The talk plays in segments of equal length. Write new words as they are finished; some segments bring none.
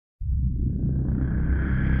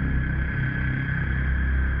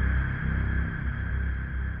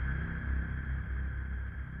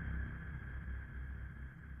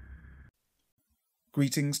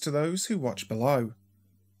Greetings to those who watch below.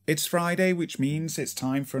 It's Friday, which means it's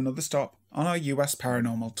time for another stop on our US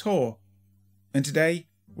Paranormal tour. And today,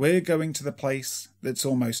 we're going to the place that's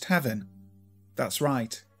almost heaven. That's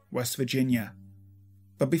right, West Virginia.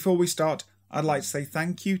 But before we start, I'd like to say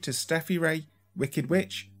thank you to Steffi Ray, Wicked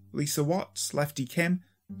Witch, Lisa Watts, Lefty Kim,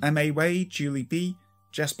 M.A. Wade, Julie B,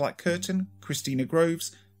 Jess Black Curtain, Christina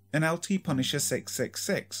Groves, and LT Punisher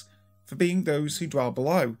 666 for being those who dwell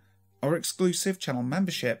below our exclusive channel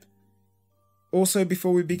membership. Also,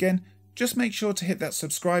 before we begin, just make sure to hit that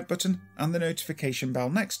subscribe button and the notification bell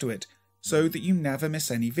next to it so that you never miss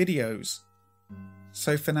any videos.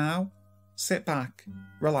 So for now, sit back,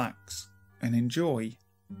 relax, and enjoy.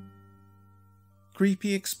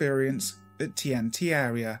 Creepy Experience at TNT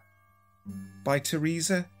Area by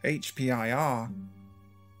Teresa HPIR.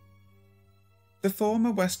 The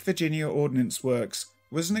former West Virginia Ordnance Works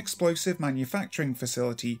was an explosive manufacturing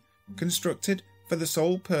facility constructed for the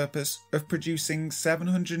sole purpose of producing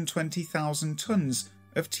 720,000 tons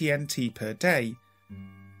of TNT per day.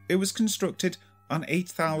 It was constructed on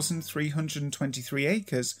 8,323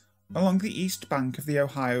 acres along the east bank of the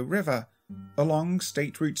Ohio River, along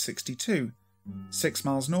State Route 62, 6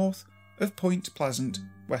 miles north of Point Pleasant,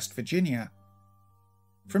 West Virginia.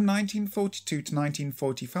 From 1942 to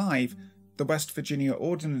 1945, the West Virginia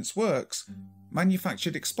Ordnance Works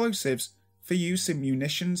manufactured explosives for use in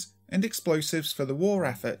munitions and explosives for the war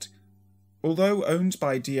effort. Although owned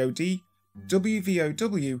by DoD,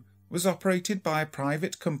 WVOW was operated by a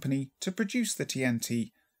private company to produce the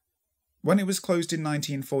TNT. When it was closed in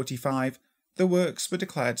 1945, the works were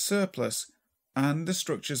declared surplus, and the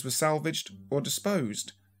structures were salvaged or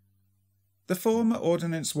disposed. The former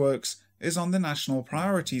Ordnance Works is on the National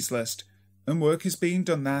Priorities List, and work is being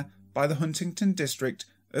done there by the Huntington District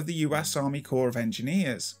of the US Army Corps of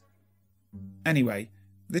Engineers. Anyway,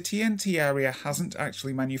 the TNT area hasn't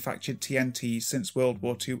actually manufactured TNT since World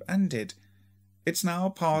War II ended. It's now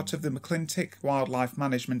part of the McClintic Wildlife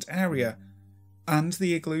Management Area, and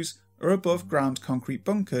the igloos are above ground concrete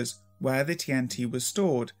bunkers where the TNT was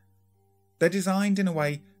stored. They're designed in a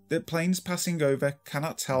way that planes passing over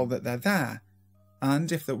cannot tell that they're there, and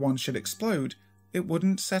if that one should explode, it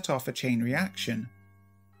wouldn't set off a chain reaction.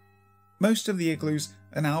 Most of the igloos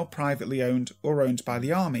are now privately owned or owned by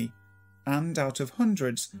the Army, and out of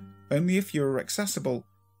hundreds, only a few are accessible,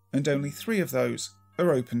 and only 3 of those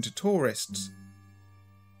are open to tourists.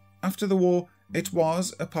 After the war, it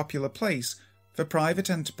was a popular place for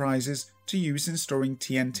private enterprises to use in storing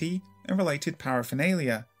TNT and related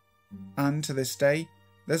paraphernalia, and to this day,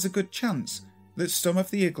 there's a good chance that some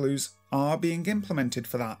of the igloos are being implemented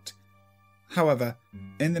for that. However,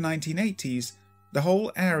 in the 1980s, the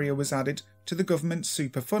whole area was added to the government's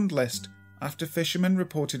Superfund list after fishermen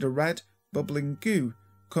reported a red, bubbling goo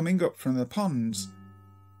coming up from the ponds.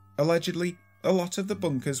 Allegedly, a lot of the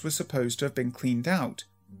bunkers were supposed to have been cleaned out,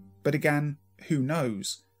 but again, who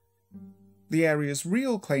knows? The area's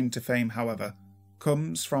real claim to fame, however,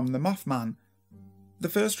 comes from the Mothman. The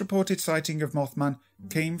first reported sighting of Mothman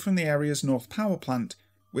came from the area's North Power Plant,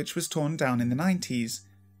 which was torn down in the 90s.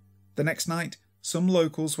 The next night, some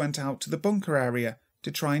locals went out to the bunker area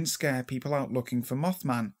to try and scare people out looking for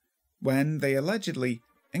Mothman, when they allegedly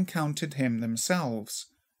encountered him themselves.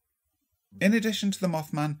 In addition to the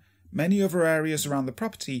Mothman, many other areas around the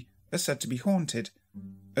property are said to be haunted,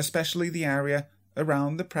 especially the area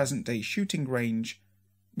around the present-day shooting range,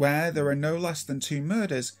 where there are no less than 2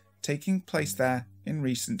 murders taking place there in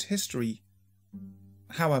recent history.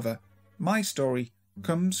 However, my story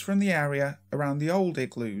comes from the area around the old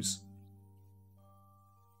igloos.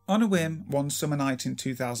 On a whim, one summer night in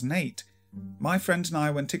 2008, my friend and I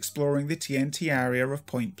went exploring the TNT area of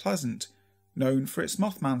Point Pleasant, known for its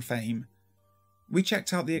Mothman fame. We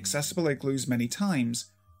checked out the accessible igloos many times,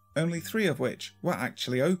 only 3 of which were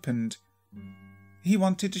actually opened. He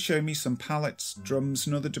wanted to show me some pallets, drums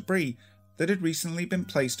and other debris that had recently been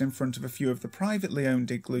placed in front of a few of the privately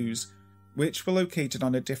owned igloos, which were located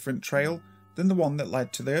on a different trail than the one that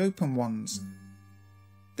led to the open ones.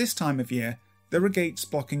 This time of year, there are gates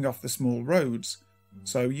blocking off the small roads,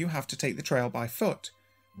 so you have to take the trail by foot.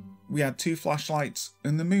 We had 2 flashlights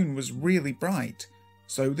and the moon was really bright,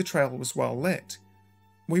 so the trail was well lit.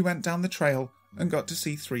 We went down the trail and got to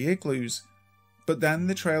see 3 igloos, but then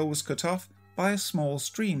the trail was cut off by a small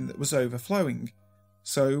stream that was overflowing,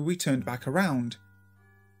 so we turned back around.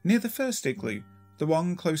 Near the first igloo, the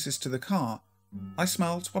one closest to the car, I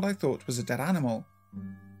smelled what I thought was a dead animal.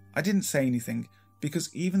 I didn't say anything,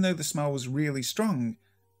 because even though the smell was really strong,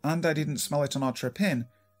 and I didn't smell it on our trip in,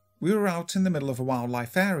 we were out in the middle of a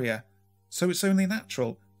wildlife area, so it's only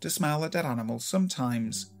natural to smell a dead animal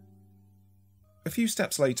sometimes. A few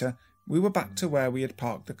steps later, we were back to where we had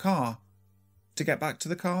parked the car. To get back to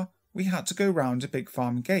the car, we had to go round a big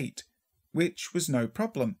farm gate, which was no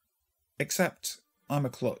problem. Except I'm a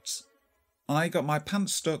klutz. I got my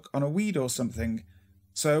pants stuck on a weed or something,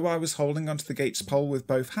 so I was holding onto the gate's pole with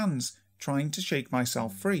both hands, trying to shake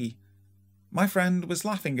myself free. My friend was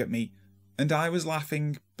laughing at me, and I was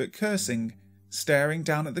laughing but cursing, staring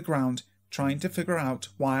down at the ground, trying to figure out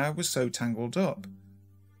why I was so tangled up.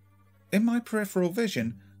 In my peripheral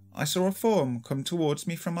vision, I saw a form come towards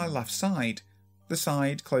me from my left side, the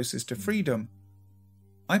side closest to freedom.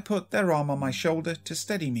 I put their arm on my shoulder to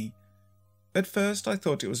steady me. At first I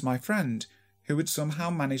thought it was my friend, who had somehow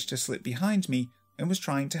managed to slip behind me and was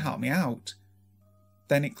trying to help me out.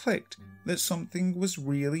 Then it clicked that something was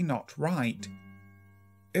really not right.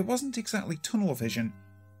 It wasn't exactly tunnel vision,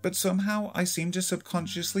 but somehow I seemed to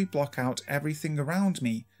subconsciously block out everything around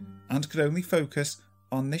me and could only focus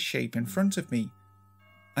on this shape in front of me.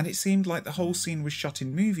 And it seemed like the whole scene was shot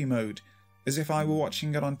in movie mode, as if I were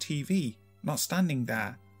watching it on TV, not standing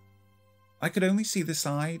there. I could only see the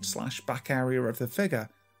side/back area of the figure.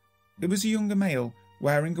 It was a younger male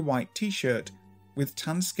wearing a white t-shirt with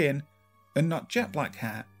tan skin and not jet black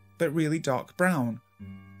hair, but really dark brown,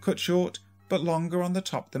 cut short but longer on the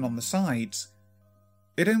top than on the sides.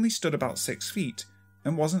 It only stood about 6 feet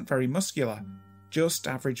and wasn't very muscular, just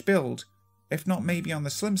average build, if not maybe on the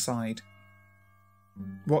slim side.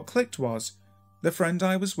 What clicked was, the friend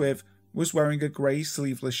I was with was wearing a grey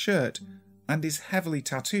sleeveless shirt and is heavily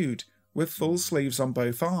tattooed with full sleeves on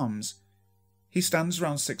both arms. He stands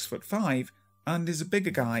around 6'5" and is a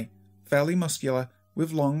bigger guy, fairly muscular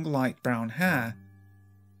with long light brown hair.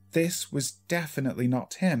 This was definitely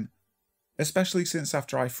not him, especially since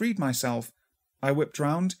after I freed myself, I whipped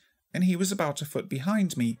round and he was about a foot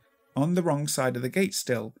behind me, on the wrong side of the gate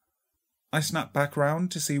still. I snapped back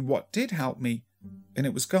round to see what did help me, and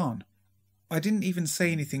it was gone. I didn't even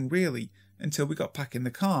say anything really until we got back in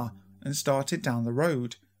the car and started down the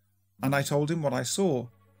road, and I told him what I saw.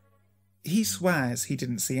 He swears he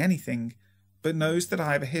didn't see anything, but knows that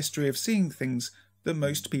I have a history of seeing things that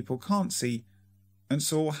most people can't see, and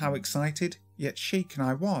saw how excited yet shaken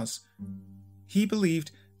I was. He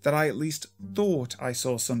believed that I at least thought I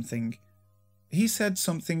saw something. He said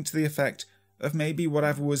something to the effect of maybe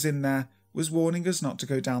whatever was in there was warning us not to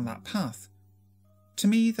go down that path. To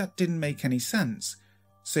me, that didn't make any sense,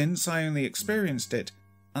 since I only experienced it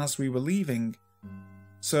as we were leaving.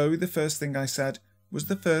 So the first thing I said was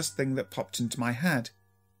the first thing that popped into my head.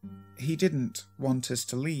 He didn't want us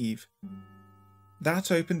to leave.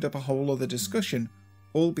 That opened up a whole other discussion,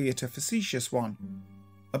 albeit a facetious one,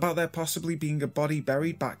 about there possibly being a body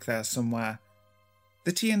buried back there somewhere.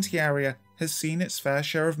 The TNT area has seen its fair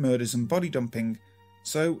share of murders and body dumping,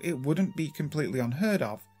 so it wouldn't be completely unheard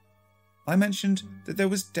of. I mentioned that there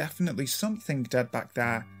was definitely something dead back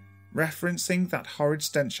there, referencing that horrid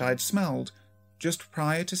stench I'd smelled just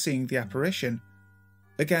prior to seeing the apparition.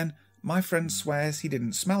 Again, my friend swears he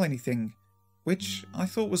didn't smell anything, which I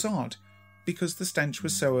thought was odd, because the stench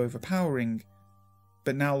was so overpowering.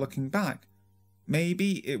 But now looking back,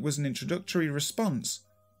 maybe it was an introductory response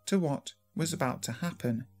to what was about to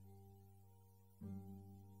happen.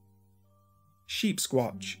 Sheep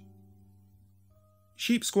Squatch.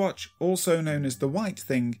 Sheep Squatch, also known as the White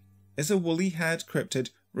Thing, is a woolly-haired cryptid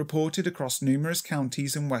reported across numerous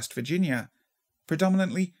counties in West Virginia,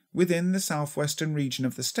 predominantly within the southwestern region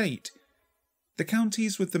of the state. The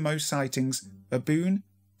counties with the most sightings are Boone,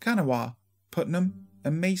 Kanawha, Putnam,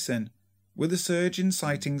 and Mason, with a surge in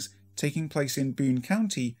sightings taking place in Boone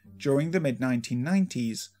County during the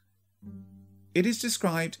mid-1990s. It is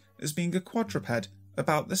described as being a quadruped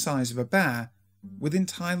about the size of a bear, with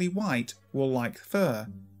entirely white, wool-like fur.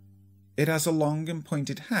 It has a long and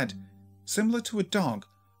pointed head, similar to a dog,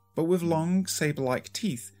 but with long saber-like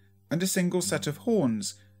teeth and a single set of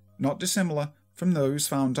horns, not dissimilar from those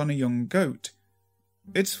found on a young goat.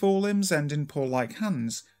 Its forelimbs end in paw-like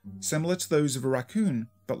hands, similar to those of a raccoon,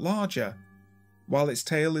 but larger, while its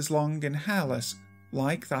tail is long and hairless,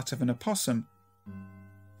 like that of an opossum.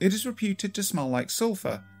 It is reputed to smell like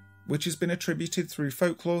sulphur, which has been attributed through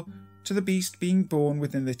folklore to the beast being born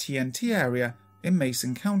within the TNT area in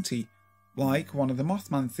Mason County, like one of the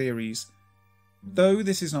Mothman theories. Though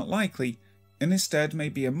this is not likely, and instead may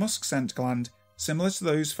be a musk scent gland similar to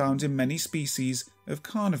those found in many species of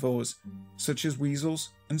carnivores, such as weasels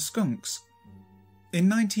and skunks. In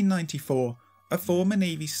 1994, a former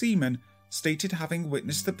Navy seaman stated having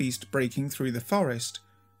witnessed the beast breaking through the forest.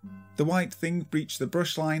 The White Thing breached the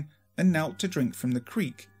brush line and knelt to drink from the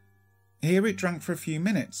creek. Here it drank for a few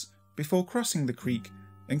minutes before crossing the creek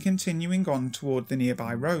and continuing on toward the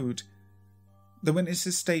nearby road. The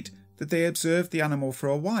witnesses state that they observed the animal for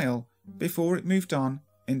a while before it moved on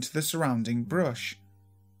into the surrounding brush.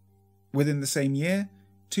 Within the same year,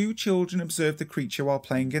 2 children observed the creature while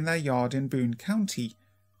playing in their yard in Boone County.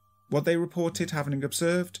 What they reported having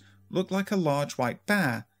observed looked like a large white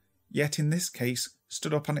bear, yet in this case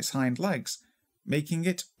stood up on its hind legs, making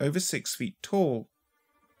it over 6 feet tall.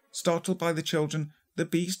 Startled by the children, the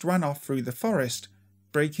beast ran off through the forest,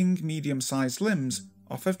 breaking medium-sized limbs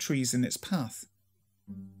off of trees in its path.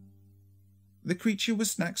 The creature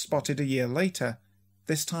was next spotted a year later,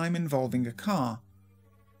 this time involving a car.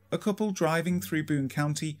 A couple driving through Boone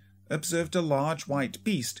County observed a large white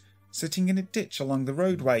beast sitting in a ditch along the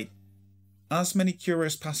roadway. As many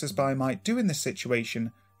curious passers-by might do in this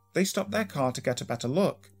situation, they stopped their car to get a better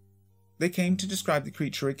look. They came to describe the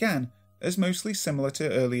creature again as mostly similar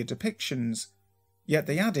to earlier depictions, yet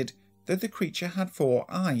they added that the creature had 4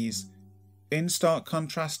 eyes. In stark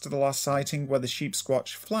contrast to the last sighting where the sheep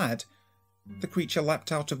squatch fled, the creature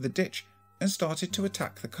leapt out of the ditch and started to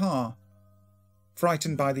attack the car.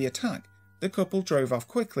 Frightened by the attack, the couple drove off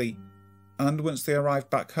quickly, and once they arrived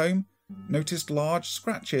back home, noticed large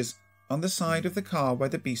scratches on the side of the car where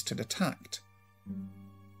the beast had attacked.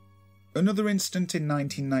 Another incident in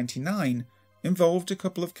 1999 involved a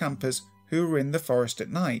couple of campers who were in the forest at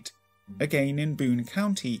night, again in Boone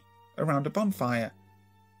County, around a bonfire.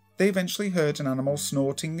 They eventually heard an animal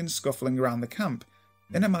snorting and scuffling around the camp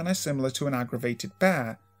in a manner similar to an aggravated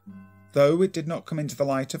bear, though it did not come into the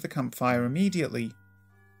light of the campfire immediately.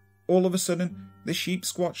 All of a sudden, the sheep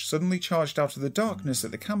squatch suddenly charged out of the darkness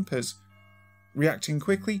at the campers. Reacting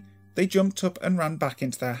quickly, they jumped up and ran back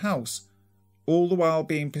into their house, all the while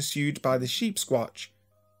being pursued by the sheep squatch.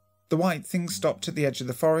 The white thing stopped at the edge of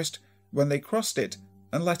the forest when they crossed it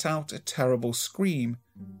and let out a terrible scream.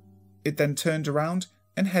 It then turned around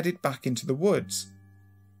and headed back into the woods.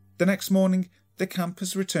 The next morning, the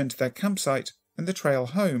campers returned to their campsite and the trail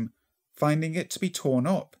home, finding it to be torn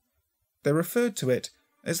up. They referred to it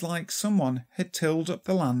as like someone had tilled up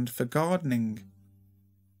the land for gardening.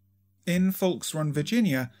 In Fulks Run,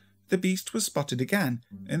 Virginia, the beast was spotted again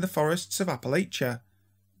in the forests of Appalachia.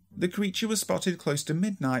 The creature was spotted close to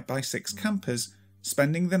midnight by 6 campers,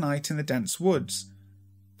 spending the night in the dense woods.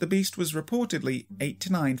 The beast was reportedly 8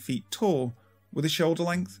 to 9 feet tall, with a shoulder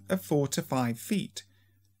length of 4 to 5 feet.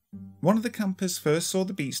 One of the campers first saw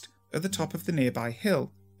the beast at the top of the nearby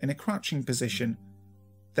hill, in a crouching position.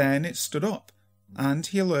 Then it stood up, and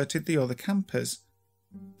he alerted the other campers.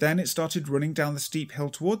 Then it started running down the steep hill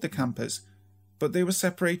toward the campers, but they were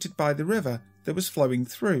separated by the river that was flowing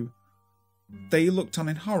through. They looked on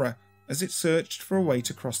in horror as it searched for a way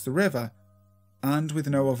to cross the river, and with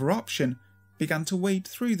no other option, began to wade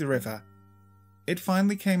through the river. It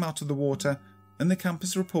finally came out of the water, and the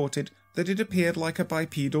campers reported that it appeared like a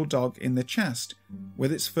bipedal dog in the chest,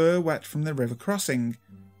 with its fur wet from the river crossing.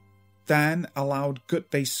 Then a loud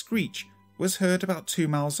gut-based screech was heard about 2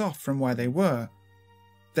 miles off from where they were.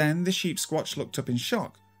 Then the sheep squatch looked up in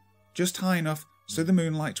shock, just high enough so the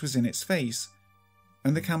moonlight was in its face,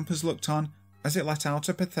 and the campers looked on as it let out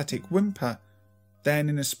a pathetic whimper, then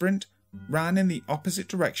in a sprint ran in the opposite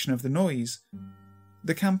direction of the noise.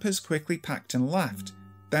 The campers quickly packed and left,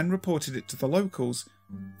 then reported it to the locals,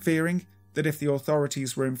 fearing that if the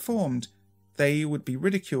authorities were informed, they would be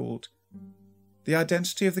ridiculed. The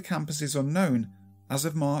identity of the campers is unknown as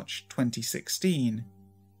of March 2016.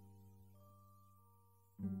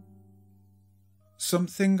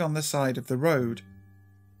 Something on the Side of the Road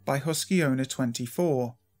by Husky Owner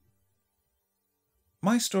 24.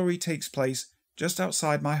 My story takes place just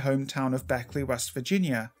outside my hometown of Beckley, West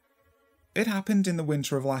Virginia. It happened in the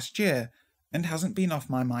winter of last year and hasn't been off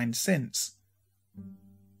my mind since.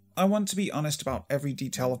 I want to be honest about every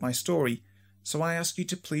detail of my story, so I ask you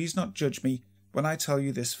to please not judge me when I tell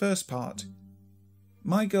you this first part.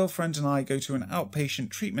 My girlfriend and I go to an outpatient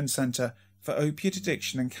treatment centre for opiate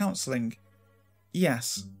addiction and counselling.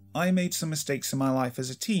 Yes, I made some mistakes in my life as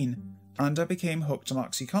a teen, and I became hooked on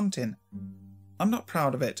OxyContin. I'm not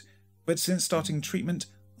proud of it, but since starting treatment,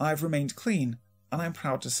 I've remained clean, and I'm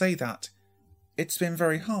proud to say that. It's been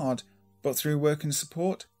very hard, but through work and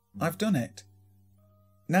support, I've done it.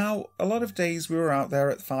 Now, a lot of days we were out there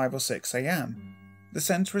at 5 or 6 a.m. The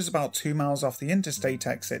centre is about 2 miles off the interstate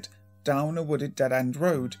exit, down a wooded dead-end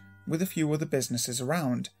road, with a few other businesses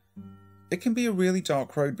around. It can be a really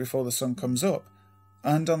dark road before the sun comes up,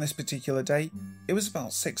 and on this particular day, it was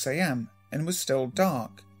about 6 a.m. and was still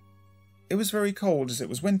dark. It was very cold as it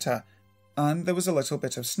was winter, and there was a little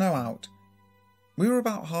bit of snow out. We were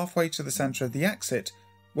about halfway to the centre of the exit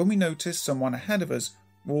when we noticed someone ahead of us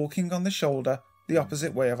walking on the shoulder the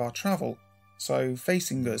opposite way of our travel, so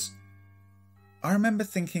facing us. I remember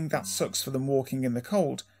thinking that sucks for them walking in the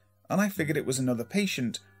cold, and I figured it was another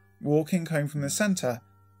patient walking home from the centre,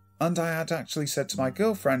 and I had actually said to my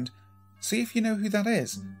girlfriend, see if you know who that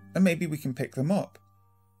is, and maybe we can pick them up.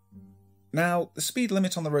 Now, the speed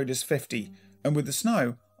limit on the road is 50, and with the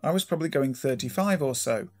snow, I was probably going 35 or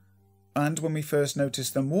so, and when we first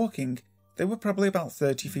noticed them walking, they were probably about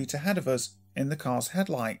 30 feet ahead of us in the car's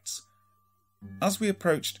headlights. As we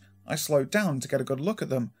approached, I slowed down to get a good look at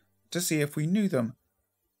them, to see if we knew them,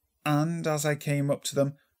 and as I came up to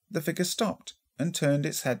them, the figure stopped and turned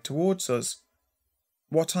its head towards us.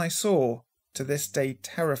 What I saw, to this day,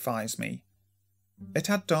 terrifies me. It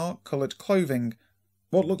had dark-coloured clothing,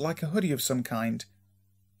 what looked like a hoodie of some kind,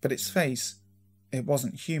 but its face, it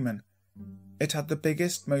wasn't human. It had the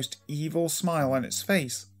biggest, most evil smile on its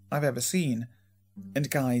face I've ever seen. And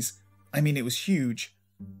guys, I mean it was huge.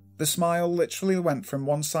 The smile literally went from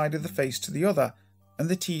one side of the face to the other, and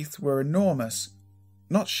the teeth were enormous.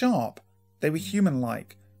 Not sharp, they were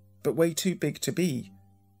human-like, but way too big to be.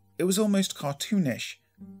 It was almost cartoonish.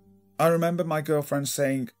 I remember my girlfriend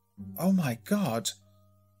saying, "Oh my God,"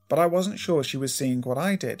 but I wasn't sure she was seeing what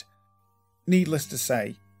I did. Needless to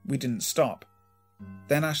say, we didn't stop.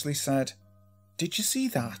 Then Ashley said, "Did you see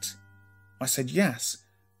that?" I said yes,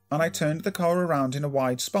 and I turned the car around in a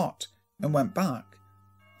wide spot and went back.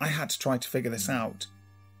 I had to try to figure this out.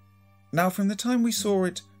 Now, from the time we saw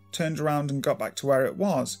it, turned around and got back to where it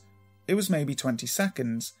was maybe 20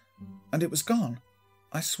 seconds, and it was gone.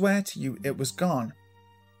 I swear to you, it was gone.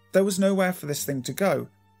 There was nowhere for this thing to go.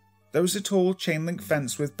 There was a tall chain-link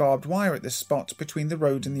fence with barbed wire at this spot between the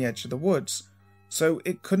road and the edge of the woods, so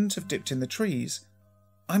it couldn't have dipped in the trees.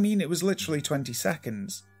 I mean, it was literally 20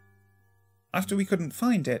 seconds. After we couldn't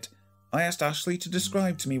find it, I asked Ashley to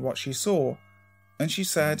describe to me what she saw, and she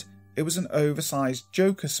said it was an oversized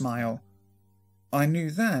Joker smile. I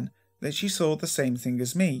knew then that she saw the same thing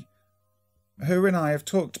as me. Her and I have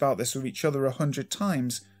talked about this with each other 100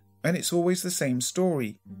 times, and it's always the same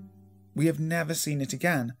story. We have never seen it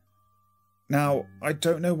again. Now, I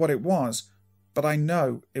don't know what it was, but I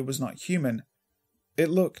know it was not human. It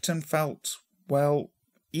looked and felt, well,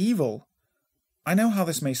 evil. I know how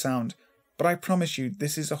this may sound, but I promise you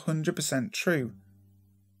this is 100% true.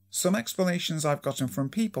 Some explanations I've gotten from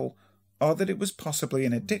people are that it was possibly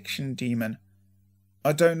an addiction demon.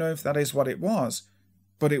 I don't know if that is what it was,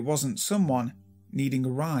 but it wasn't someone needing a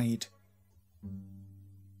ride.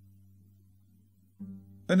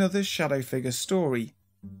 Another Shadow Figure Story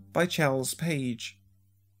by Charles Page.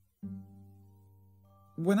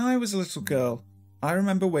 When I was a little girl, I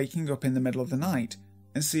remember waking up in the middle of the night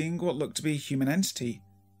and seeing what looked to be a human entity.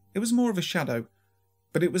 It was more of a shadow,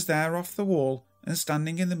 but it was there off the wall and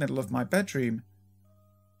standing in the middle of my bedroom.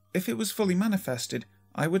 If it was fully manifested,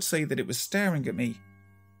 I would say that it was staring at me.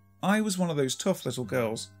 I was one of those tough little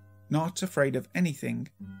girls, not afraid of anything.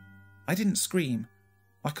 I didn't scream.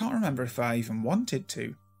 I can't remember if I even wanted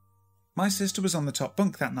to. My sister was on the top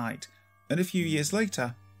bunk that night, and a few years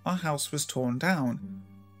later, our house was torn down.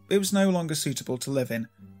 It was no longer suitable to live in,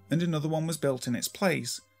 and another one was built in its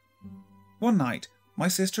place. One night, my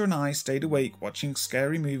sister and I stayed awake watching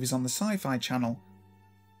scary movies on the Sci-Fi Channel.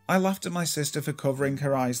 I laughed at my sister for covering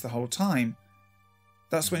her eyes the whole time.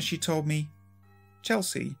 That's when she told me,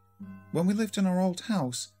 "Chelsea, when we lived in our old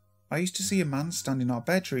house, I used to see a man stand in our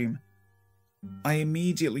bedroom." I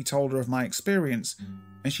immediately told her of my experience,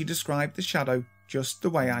 and she described the shadow just the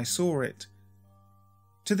way I saw it.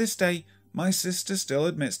 To this day, my sister still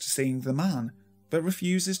admits to seeing the man, but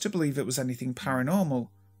refuses to believe it was anything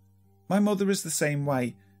paranormal. My mother is the same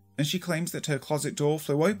way, and she claims that her closet door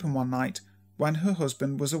flew open one night when her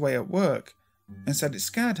husband was away at work, and said it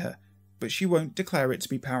scared her, but she won't declare it to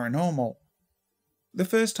be paranormal. The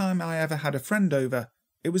first time I ever had a friend over,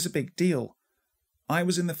 it was a big deal. I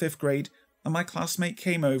was in the 5th grade, and my classmate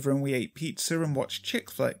came over and we ate pizza and watched chick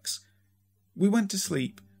flicks. We went to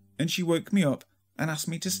sleep, and she woke me up and asked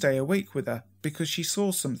me to stay awake with her because she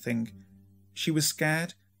saw something. She was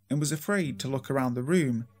scared and was afraid to look around the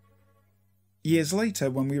room. Years later,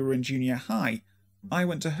 when we were in junior high, I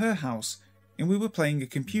went to her house and we were playing a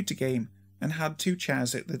computer game and had 2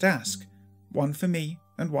 chairs at the desk, one for me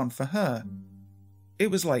and one for her. It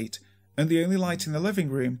was late, and the only light in the living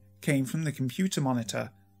room came from the computer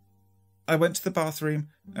monitor. I went to the bathroom,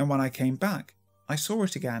 and when I came back, I saw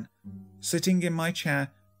it again, sitting in my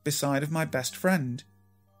chair beside of my best friend,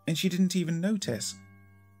 and she didn't even notice.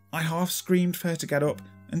 I half screamed for her to get up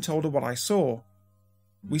and told her what I saw.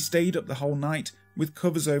 We stayed up the whole night with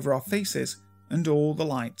covers over our faces and all the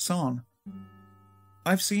lights on.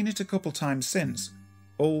 I've seen it a couple times since,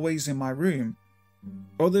 always in my room.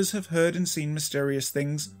 Others have heard and seen mysterious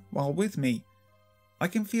things while with me, I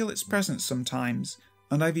can feel its presence sometimes,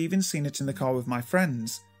 and I've even seen it in the car with my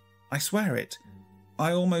friends. I swear it.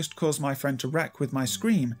 I almost caused my friend to wreck with my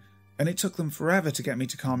scream, and it took them forever to get me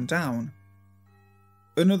to calm down.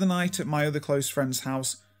 Another night at my other close friend's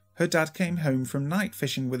house, her dad came home from night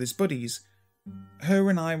fishing with his buddies. Her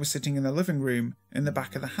and I were sitting in the living room in the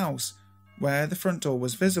back of the house, where the front door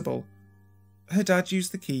was visible. Her dad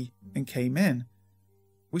used the key and came in.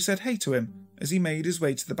 We said hey to him as he made his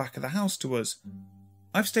way to the back of the house to us.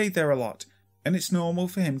 I've stayed there a lot, and it's normal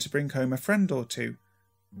for him to bring home a friend or two.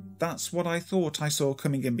 That's what I thought I saw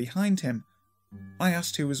coming in behind him. I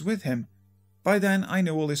asked who was with him. By then I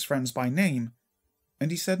knew all his friends by name,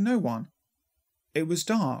 and he said no one. It was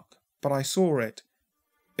dark, but I saw it.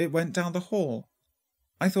 It went down the hall.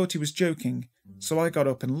 I thought he was joking, so I got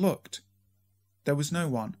up and looked. There was no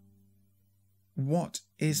one. What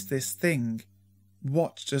is this thing?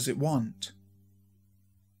 What does it want?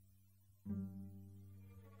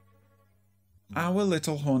 Our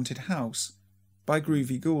Little Haunted House by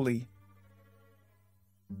Groovy Ghoulie.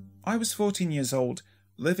 I was 14 years old,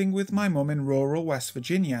 living with my mum in rural West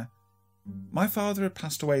Virginia. My father had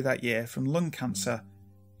passed away that year from lung cancer.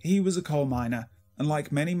 He was a coal miner, and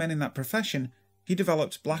like many men in that profession, he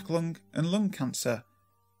developed black lung and lung cancer.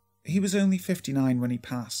 He was only 59 when he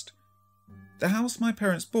passed. The house my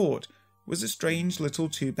parents bought was a strange little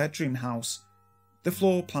 2-bedroom house. The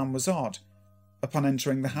floor plan was odd. Upon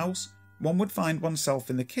entering the house, one would find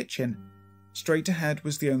oneself in the kitchen. Straight ahead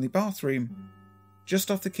was the only bathroom.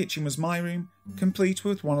 Just off the kitchen was my room, complete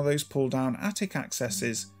with one of those pull-down attic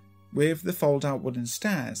accesses, with the fold-out wooden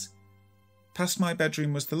stairs. Past my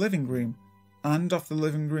bedroom was the living room, and off the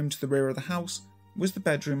living room to the rear of the house was the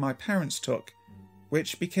bedroom my parents took,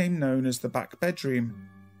 which became known as the back bedroom.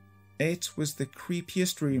 It was the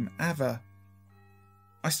creepiest room ever.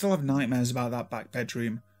 I still have nightmares about that back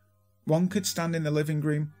bedroom. One could stand in the living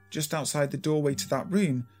room just outside the doorway to that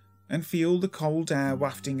room and feel the cold air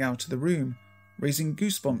wafting out of the room, raising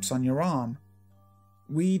goosebumps on your arm.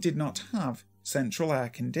 We did not have central air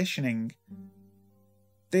conditioning.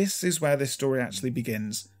 This is where this story actually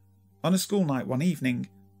begins. On a school night one evening,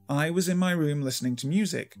 I was in my room listening to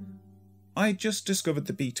music. I had just discovered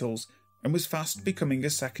the Beatles and was fast becoming a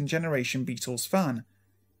second-generation Beatles fan.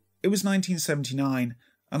 It was 1979,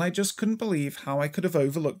 and I just couldn't believe how I could have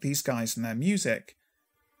overlooked these guys and their music.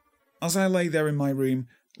 As I lay there in my room,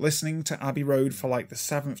 listening to Abbey Road for like the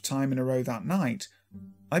 7th time in a row that night,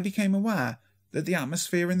 I became aware that the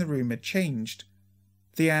atmosphere in the room had changed.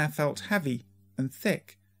 The air felt heavy and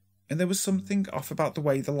thick, and there was something off about the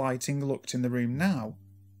way the lighting looked in the room now.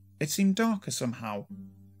 It seemed darker somehow.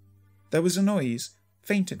 There was a noise,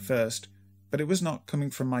 faint at first, but it was not coming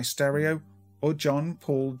from my stereo or John,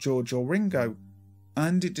 Paul, George or Ringo,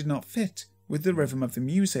 and it did not fit with the rhythm of the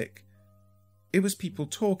music. It was people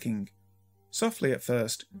talking, softly at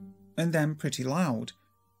first, and then pretty loud,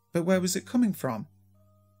 but where was it coming from?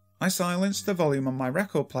 I silenced the volume on my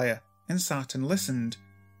record player and sat and listened,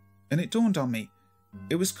 and it dawned on me.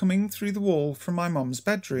 It was coming through the wall from my mum's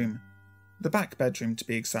bedroom, the back bedroom to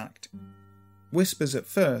be exact. Whispers at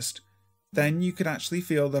first, then you could actually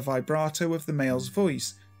feel the vibrato of the male's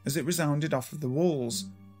voice as it resounded off of the walls.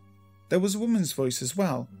 There was a woman's voice as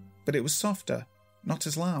well, but it was softer, not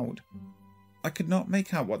as loud. I could not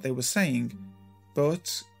make out what they were saying,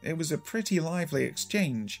 but it was a pretty lively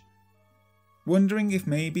exchange. Wondering if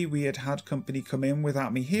maybe we had had company come in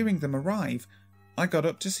without me hearing them arrive, I got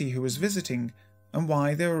up to see who was visiting and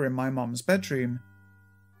why they were in my mum's bedroom.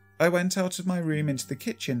 I went out of my room into the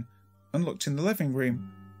kitchen and looked in the living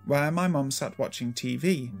room, where my mum sat watching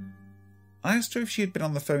TV. I asked her if she had been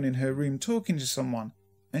on the phone in her room talking to someone,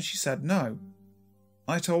 and she said no.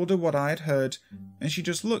 I told her what I had heard, and she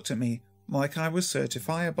just looked at me like I was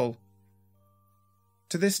certifiable.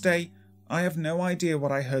 To this day, I have no idea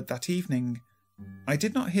what I heard that evening. I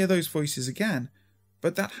did not hear those voices again,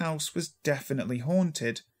 but that house was definitely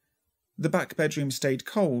haunted. The back bedroom stayed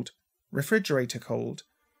cold, refrigerator cold.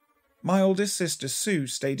 My oldest sister Sue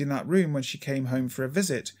stayed in that room when she came home for a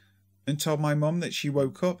visit, and told my mum that she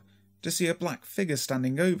woke up to see a black figure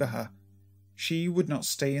standing over her. She would not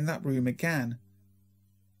stay in that room again.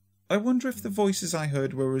 I wonder if the voices I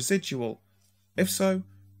heard were residual. If so,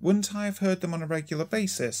 wouldn't I have heard them on a regular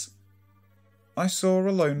basis? I saw a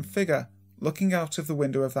lone figure looking out of the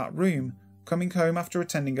window of that room, coming home after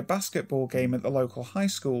attending a basketball game at the local high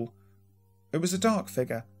school. It was a dark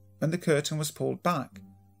figure, and the curtain was pulled back.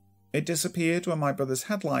 It disappeared when my brother's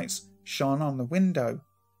headlights shone on the window.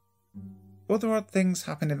 Other odd things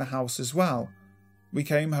happened in the house as well. We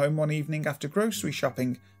came home one evening after grocery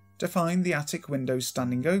shopping to find the attic windows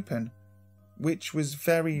standing open, which was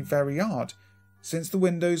very, very odd, since the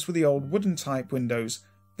windows were the old wooden type windows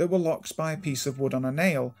that were locked by a piece of wood on a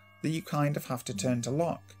nail that you kind of have to turn to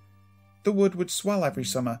lock. The wood would swell every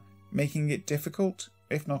summer, making it difficult,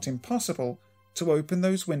 if not impossible, to open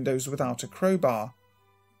those windows without a crowbar.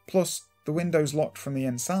 Plus, the windows locked from the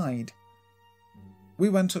inside. We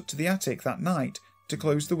went up to the attic that night to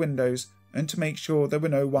close the windows and to make sure there were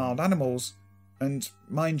no wild animals. And,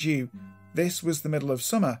 mind you, this was the middle of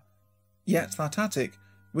summer, yet that attic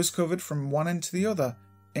was covered from one end to the other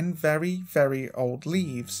in very, very old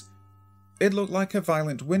leaves. It looked like a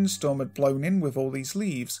violent windstorm had blown in with all these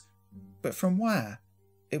leaves, but from where?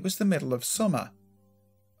 It was the middle of summer.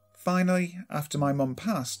 Finally, after my mum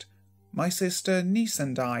passed, my sister, niece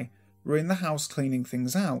and I were in the house cleaning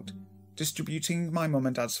things out, distributing my mum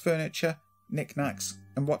and dad's furniture, knickknacks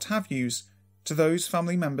and what have yous to those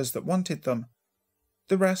family members that wanted them.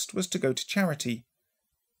 The rest was to go to charity.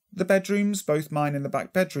 The bedrooms, both mine and the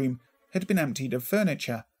back bedroom, had been emptied of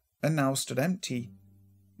furniture and now stood empty.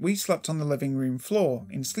 We slept on the living room floor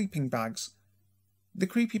in sleeping bags. The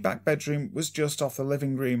creepy back bedroom was just off the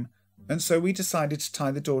living room, and so we decided to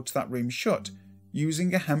tie the door to that room shut,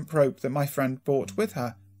 using a hemp rope that my friend brought with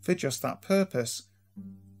her for just that purpose.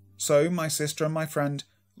 So my sister and my friend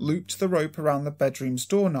looped the rope around the bedroom's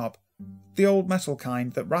doorknob, the old metal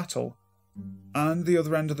kind that rattle, and the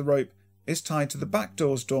other end of the rope is tied to the back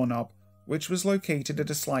door's doorknob, which was located at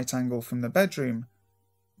a slight angle from the bedroom.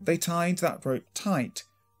 They tied that rope tight,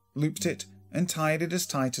 looped it, and tied it as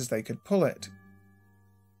tight as they could pull it.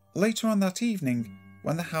 Later on that evening,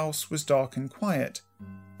 when the house was dark and quiet,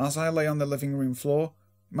 as I lay on the living room floor,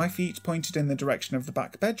 my feet pointed in the direction of the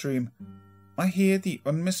back bedroom, I hear the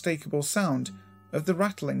unmistakable sound of the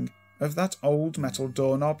rattling of that old metal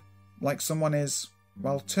doorknob, like someone is,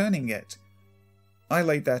 well, turning it. I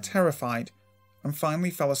lay there terrified, and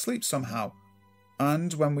finally fell asleep somehow,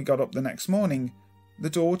 and when we got up the next morning, the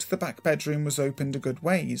door to the back bedroom was opened a good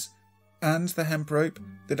ways, and the hemp rope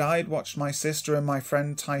that I had watched my sister and my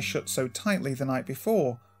friend tie shut so tightly the night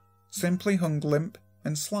before simply hung limp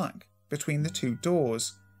and slack between the two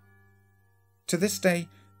doors. To this day,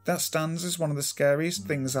 that stands as one of the scariest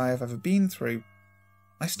things I have ever been through.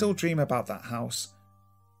 I still dream about that house.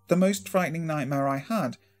 The most frightening nightmare I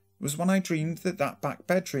had was when I dreamed that that back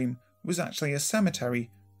bedroom was actually a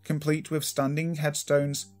cemetery, complete with standing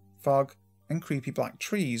headstones, fog, and creepy black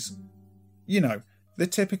trees. You know, the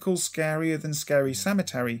typical scarier than scary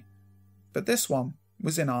cemetery. But this one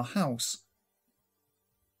was in our house.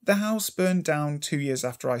 The house burned down 2 years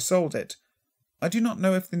after I sold it. I do not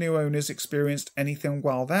know if the new owners experienced anything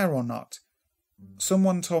while there or not.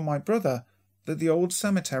 Someone told my brother that the old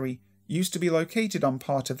cemetery used to be located on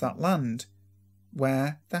part of that land,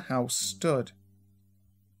 where the house stood.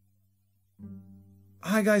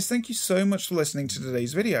 Hi guys, thank you so much for listening to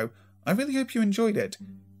today's video. I really hope you enjoyed it.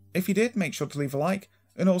 If you did, make sure to leave a like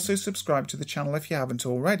and also subscribe to the channel if you haven't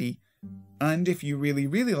already. And if you really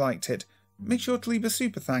liked it, make sure to leave a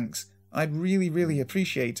super thanks. I'd really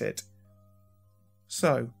appreciate it.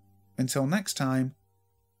 So, until next time,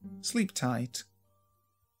 sleep tight.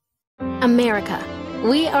 America.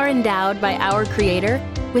 We are endowed by our Creator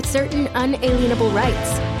with certain unalienable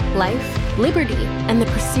rights: life, liberty, and the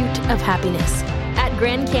pursuit of happiness. At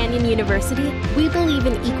Grand Canyon University, we believe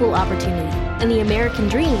in equal opportunity, and the American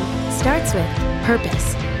dream starts with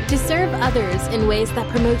purpose. To serve others in ways that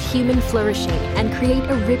promote human flourishing and create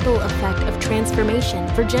a ripple effect of transformation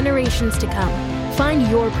for generations to come. Find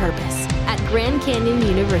your purpose at Grand Canyon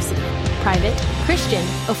University. Private, Christian,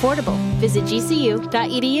 affordable. Visit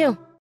gcu.edu.